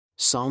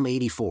Psalm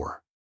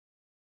 84.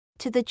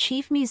 To the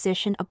chief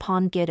musician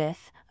upon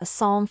Gittith, a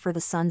psalm for the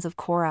sons of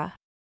Korah.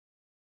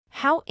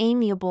 How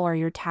amiable are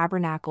your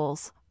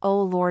tabernacles, O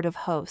Lord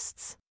of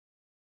hosts!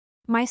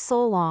 My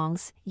soul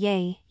longs,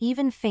 yea,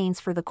 even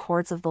faints for the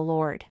courts of the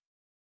Lord.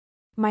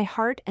 My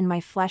heart and my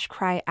flesh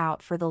cry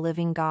out for the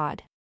living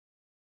God.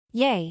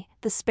 Yea,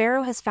 the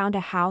sparrow has found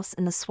a house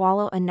and the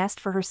swallow a nest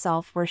for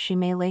herself where she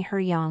may lay her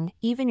young,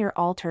 even your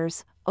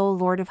altars, O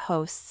Lord of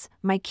hosts,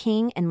 my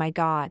King and my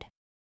God.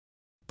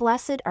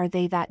 Blessed are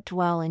they that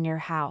dwell in your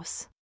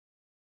house.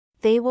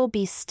 They will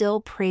be still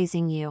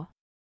praising you.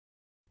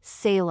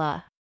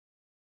 Selah.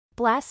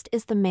 Blessed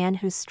is the man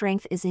whose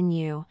strength is in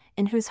you,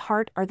 in whose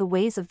heart are the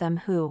ways of them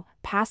who,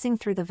 passing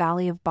through the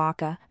valley of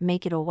Baca,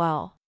 make it a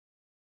well.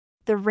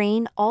 The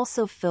rain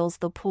also fills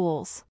the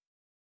pools.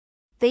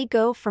 They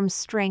go from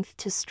strength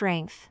to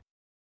strength.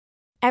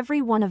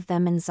 Every one of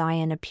them in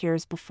Zion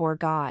appears before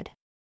God.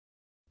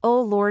 O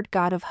Lord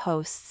God of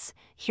hosts,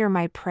 hear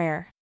my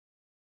prayer.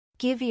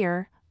 Give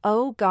ear,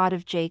 O God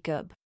of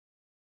Jacob.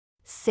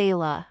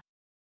 Selah.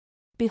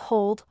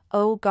 Behold,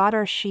 O God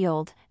our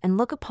shield, and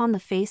look upon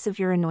the face of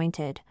your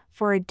anointed,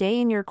 for a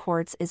day in your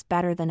courts is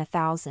better than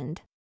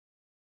 1,000.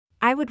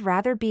 I would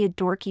rather be a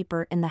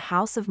doorkeeper in the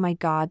house of my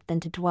God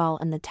than to dwell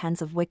in the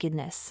tents of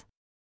wickedness.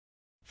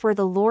 For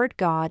the Lord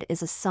God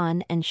is a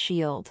sun and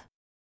shield.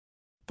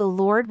 The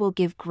Lord will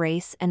give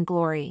grace and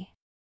glory.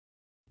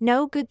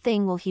 No good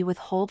thing will he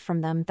withhold from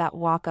them that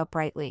walk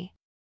uprightly.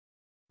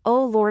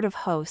 O Lord of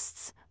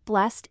hosts,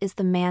 blessed is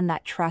the man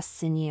that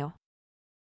trusts in you.